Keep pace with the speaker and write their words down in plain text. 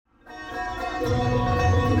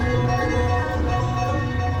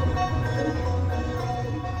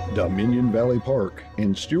Dominion Valley Park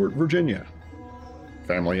in Stuart, Virginia.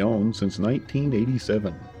 Family owned since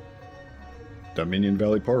 1987. Dominion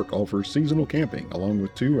Valley Park offers seasonal camping along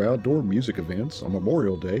with 2 outdoor music events on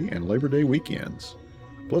Memorial Day and Labor Day weekends.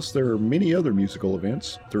 Plus, there are many other musical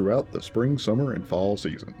events throughout the spring, summer, and fall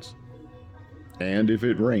seasons. And if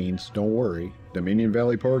it rains, don't worry, Dominion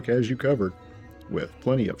Valley Park has you covered, with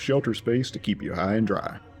plenty of shelter space to keep you high and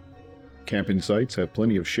dry. Camping sites have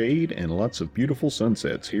plenty of shade and lots of beautiful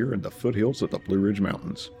sunsets here in the foothills of the Blue Ridge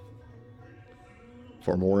Mountains.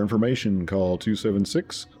 For more information, call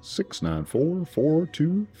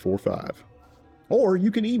 276-694-4245. Or you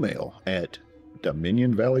can email at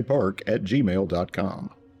dominionvalleypark@gmail.com.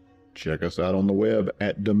 Check us out on the web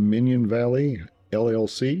at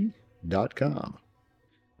dominionvalleyllc.com.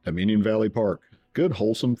 Dominion Valley Park, good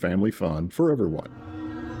wholesome family fun for everyone.